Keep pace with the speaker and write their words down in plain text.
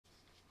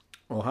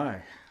Oh,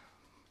 hi.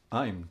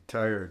 I'm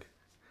tired.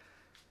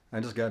 I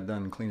just got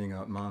done cleaning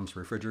out Mom's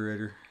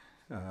refrigerator,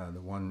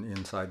 the one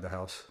inside the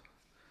house.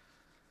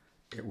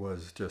 It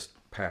was just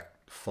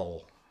packed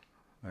full.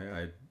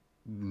 I'd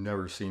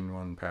never seen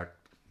one packed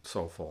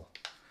so full.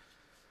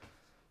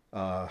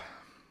 Uh,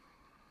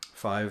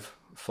 5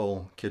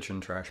 full kitchen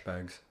trash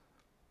bags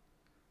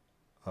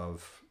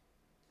of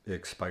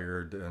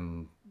expired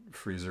and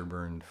freezer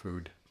burned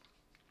food.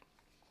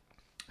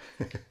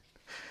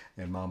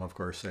 And Mom, of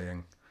course,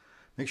 saying,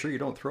 "Make sure you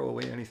don't throw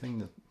away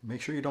anything.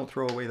 Make sure you don't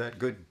throw away that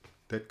good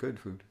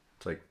food."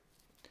 It's like,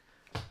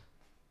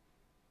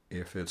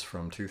 if it's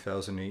from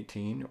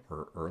 2018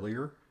 or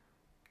earlier,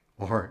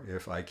 or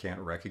if I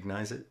can't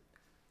recognize it.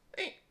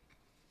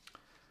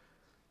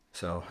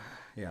 So,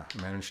 yeah,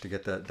 I managed to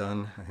get that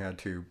done. I had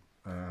to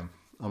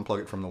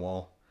unplug it from the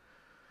wall,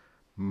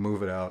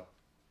 move it out,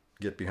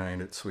 get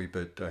behind it, sweep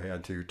it. I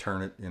had to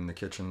turn it in the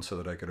kitchen so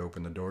that I could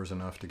open the doors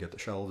enough to get the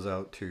shelves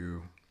out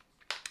to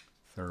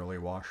thoroughly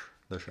wash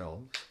the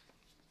shelves.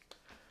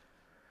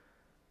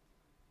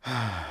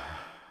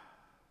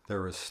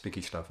 There was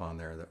sticky stuff on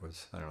there that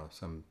was, I don't know,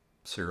 some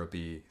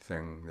syrupy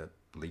thing that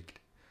leaked.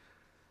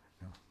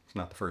 It's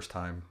not the first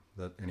time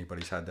that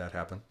anybody's had that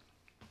happen.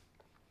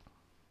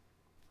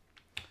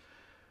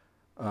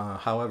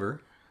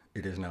 However,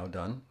 it is now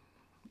done.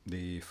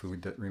 The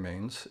food that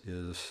remains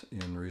is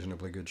in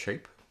reasonably good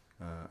shape.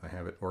 I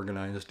have it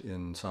organized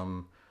in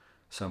some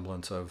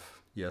semblance of,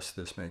 yes,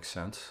 this makes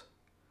sense.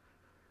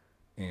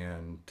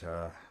 And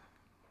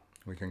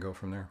we can go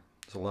from there.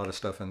 There's a lot of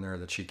stuff in there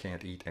that she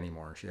can't eat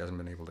anymore. She hasn't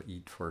been able to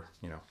eat for,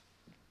 a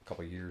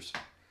couple of years.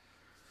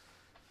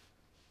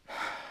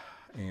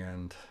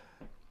 And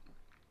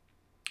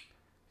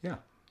yeah,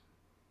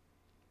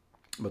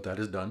 but that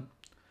is done.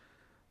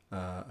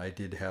 I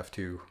did have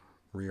to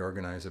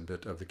reorganize a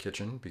bit of the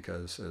kitchen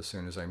because as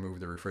soon as I moved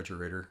the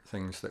refrigerator,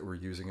 things that were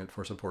using it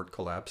for support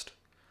collapsed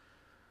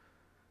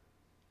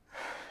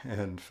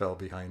and fell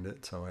behind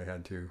it. So I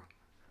had to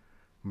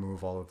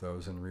move all of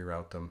those and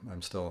reroute them.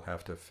 I'm still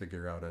have to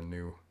figure out a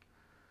new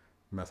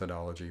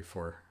methodology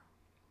for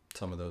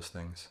some of those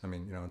things. I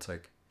mean, it's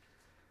like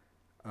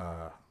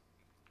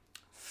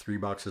 3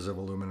 boxes of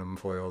aluminum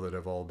foil that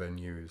have all been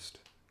used.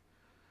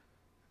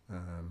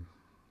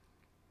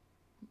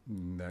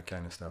 That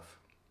kind of stuff.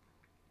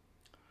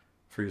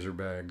 Freezer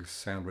bags,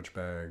 sandwich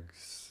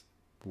bags,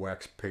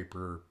 wax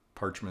paper,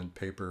 parchment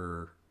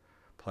paper,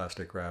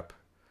 plastic wrap.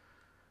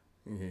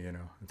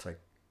 It's like,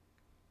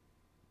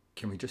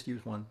 can we just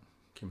use one?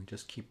 Can we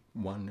just keep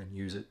one and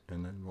use it,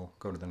 and then we'll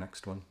go to the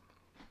next one?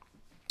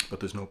 But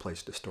there's no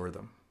place to store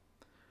them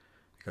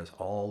because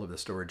all of the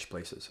storage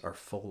places are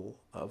full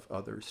of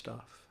other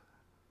stuff.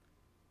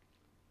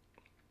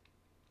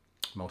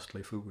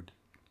 Mostly food.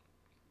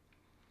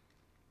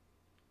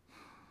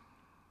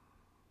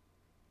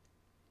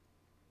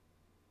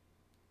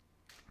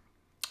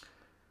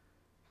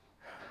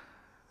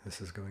 This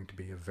is going to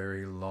be a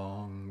very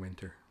long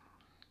winter.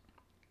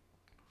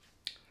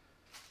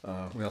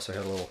 We also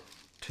had a little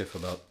tiff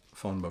about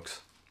phone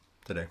books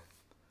today.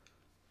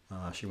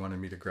 She wanted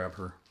me to grab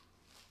her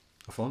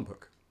a phone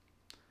book,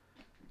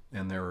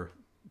 and there were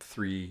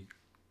 3.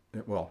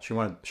 Well, she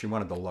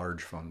wanted the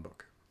large phone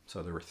book,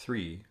 so there were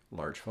 3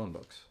 large phone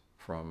books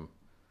from,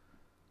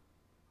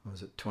 what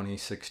was it,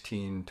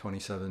 2016,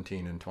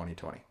 2017, and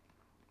 2020.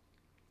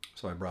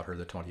 So I brought her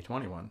the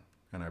 2020 one,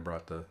 and I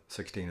brought the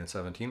 16 and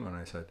 17 one.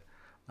 I said,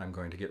 I'm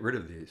going to get rid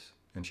of these.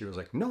 And she was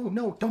like,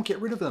 no, don't get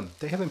rid of them.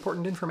 They have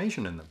important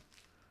information in them.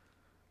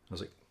 I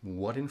was like,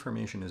 what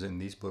information is in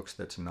these books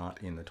that's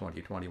not in the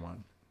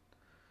 2021?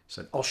 She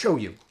said, I'll show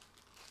you.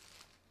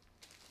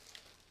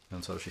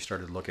 And so she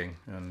started looking,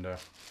 and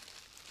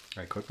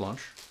I clicked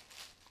launch.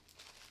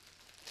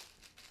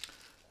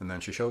 And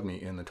then she showed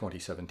me in the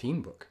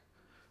 2017 book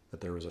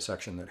that there was a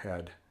section that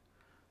had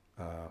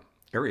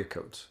area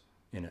codes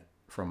in it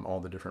from all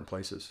the different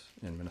places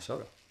in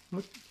Minnesota.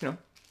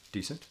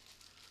 Decent.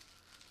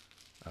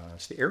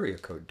 It's the area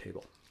code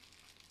table.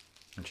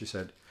 And she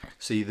said,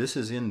 see, this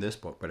is in this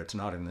book, but it's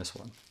not in this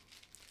one.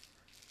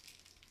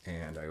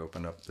 And I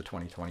opened up the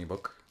 2020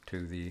 book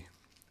to the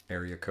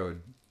area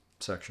code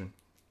section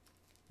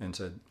and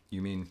said,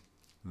 you mean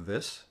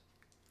this?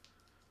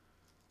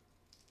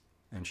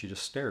 And she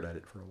just stared at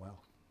it for a while.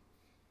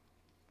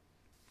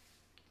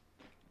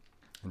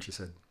 And she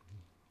said,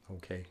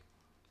 okay.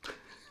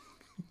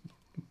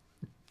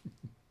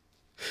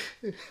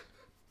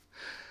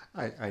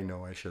 I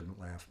know I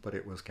shouldn't laugh, but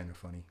it was kind of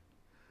funny.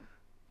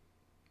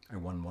 I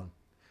won one.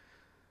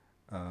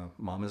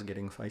 Mom is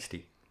getting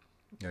feisty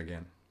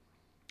again.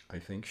 I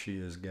think she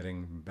is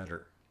getting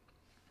better.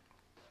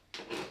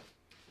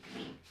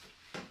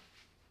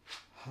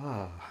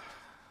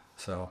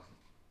 So,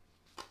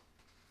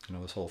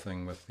 this whole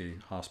thing with the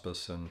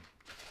hospice and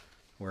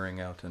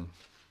wearing out and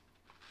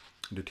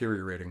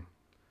deteriorating,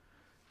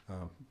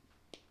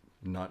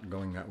 not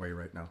going that way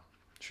right now.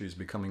 She's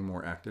becoming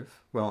more active.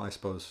 Well, I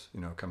suppose,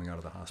 coming out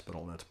of the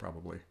hospital, that's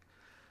probably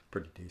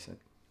pretty decent.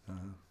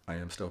 I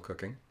am still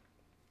cooking.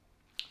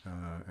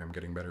 I'm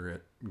getting better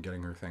at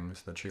getting her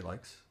things that she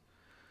likes.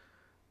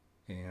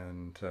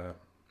 and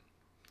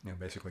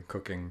basically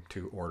cooking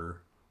to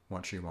order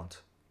what she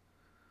wants.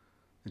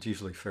 It's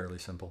usually fairly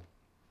simple.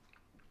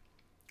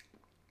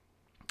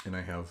 And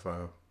I have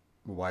a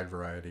wide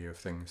variety of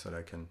things that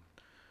I can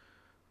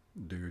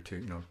do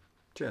to,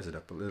 jazz it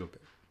up a little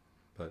bit,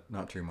 but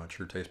not too much.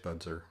 Her taste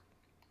buds are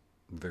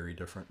very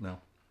different now.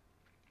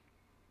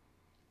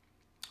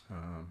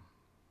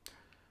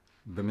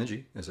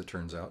 Bemidji, as it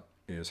turns out,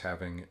 is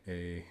having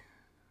a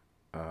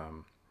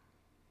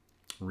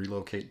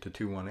relocate to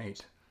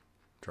 218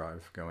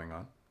 drive going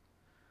on,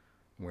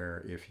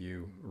 where if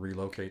you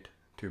relocate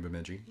to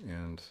Bemidji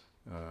and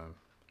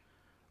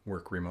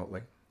work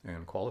remotely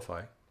and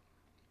qualify,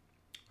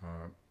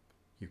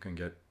 you can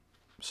get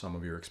some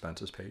of your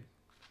expenses paid.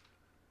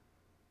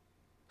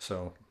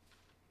 So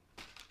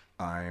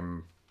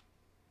I'm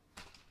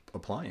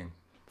applying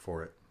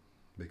for it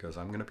because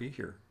I'm going to be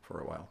here for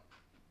a while.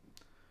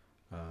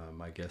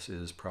 My guess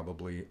is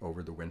probably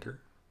over the winter,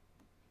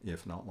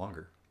 if not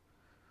longer.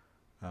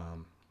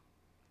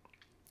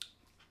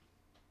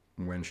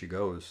 When she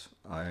goes,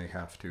 I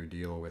have to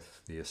deal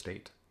with the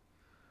estate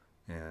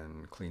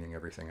and cleaning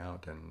everything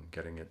out and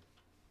getting it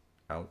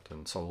out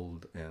and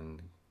sold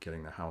and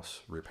getting the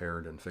house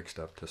repaired and fixed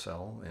up to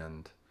sell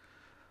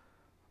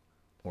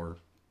or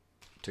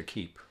to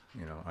keep.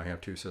 I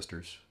have two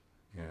sisters,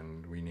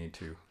 and we need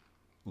to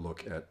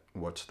look at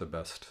what's the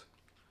best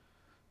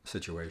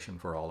situation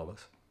for all of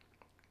us.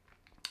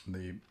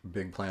 The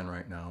big plan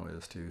right now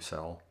is to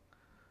sell,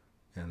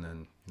 and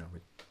then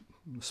we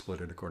split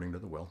it according to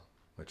the will,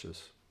 which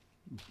is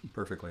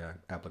perfectly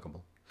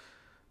applicable,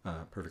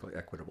 perfectly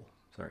equitable.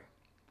 Sorry.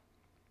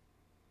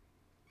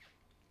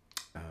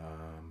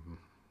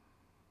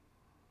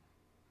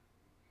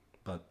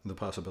 But the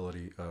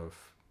possibility of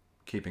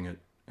keeping it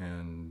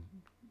and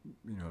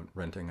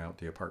renting out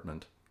the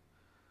apartment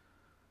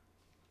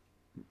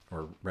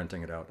or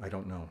renting it out, I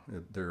don't know.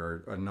 There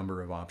are a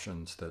number of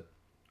options that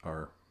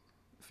are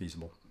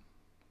feasible.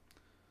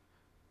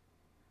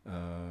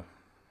 And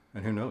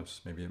who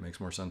knows, maybe it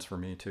makes more sense for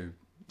me to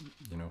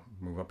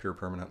move up here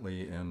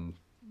permanently and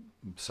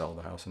sell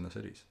the house in the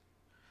cities.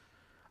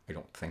 I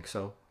don't think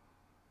so,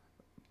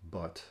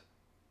 but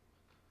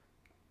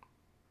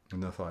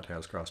the thought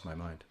has crossed my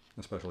mind,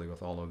 especially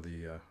with all of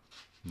the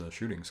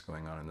shootings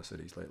going on in the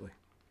cities lately.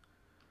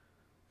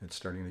 It's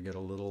starting to get a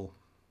little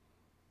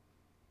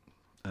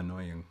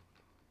annoying.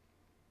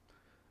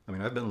 I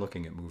mean, I've been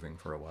looking at moving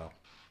for a while,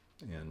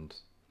 and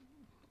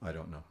I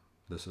don't know.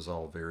 This is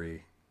all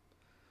very,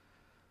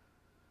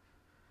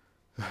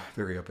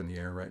 very up in the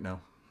air right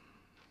now.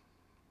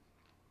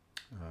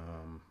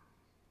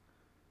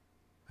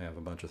 I have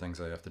a bunch of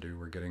things I have to do.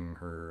 We're getting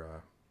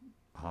her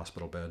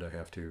hospital bed. I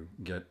have to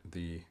get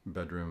the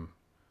bedroom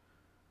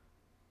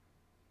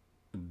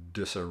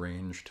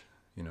disarranged,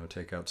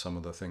 take out some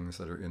of the things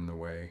that are in the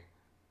way,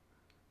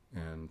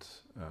 and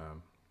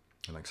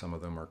like some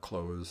of them are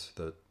clothes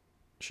that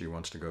she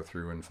wants to go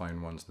through and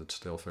find ones that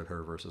still fit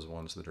her versus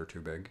ones that are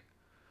too big,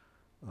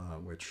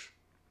 which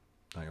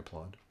I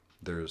applaud.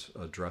 There's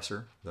a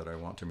dresser that I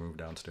want to move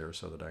downstairs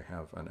so that I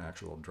have an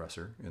actual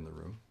dresser in the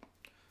room.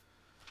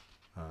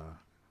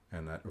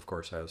 And that, of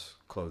course, has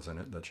clothes in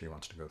it that she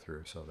wants to go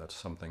through. So that's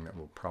something that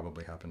will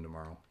probably happen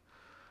tomorrow.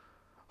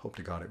 Hope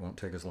to God it won't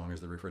take as long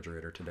as the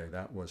refrigerator today.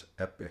 That was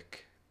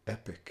epic.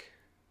 Epic.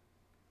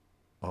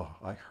 Oh,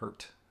 I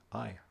hurt.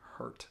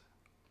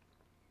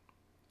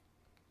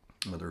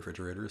 But the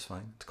refrigerator is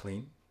fine. It's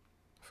clean.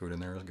 Food in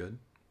there is good.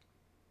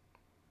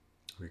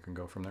 We can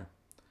go from there.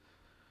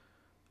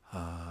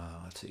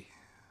 Let's see.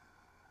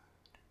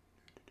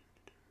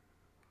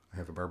 I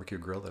have a barbecue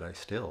grill that I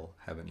still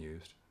haven't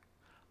used.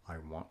 I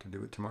want to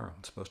do it tomorrow.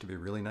 It's supposed to be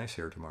really nice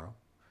here tomorrow,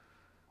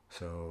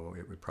 so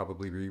it would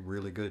probably be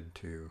really good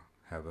to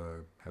have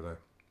a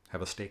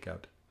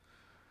stakeout.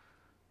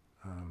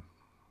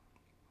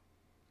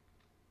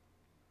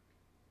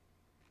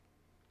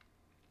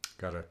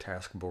 Got a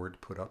task board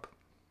put up.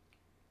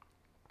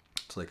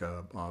 It's like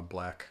a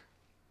black.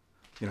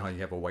 You know how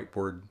you have a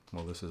whiteboard?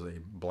 Well, this is a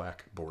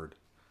black board.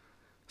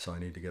 So I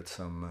need to get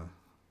some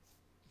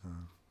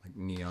like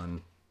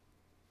neon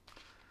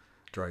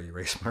dry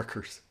erase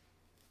markers.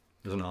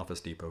 There's an Office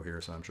Depot here,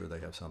 so I'm sure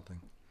they have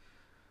something.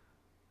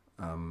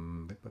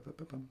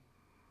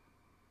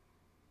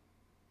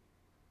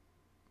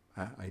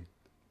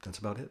 That's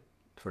about it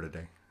for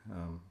today.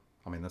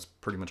 I mean, that's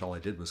pretty much all I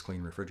did was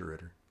clean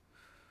refrigerator.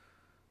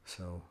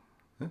 So,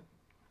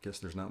 guess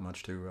there's not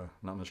much to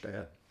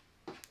add.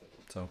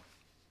 So,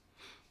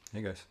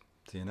 hey guys,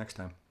 see you next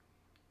time.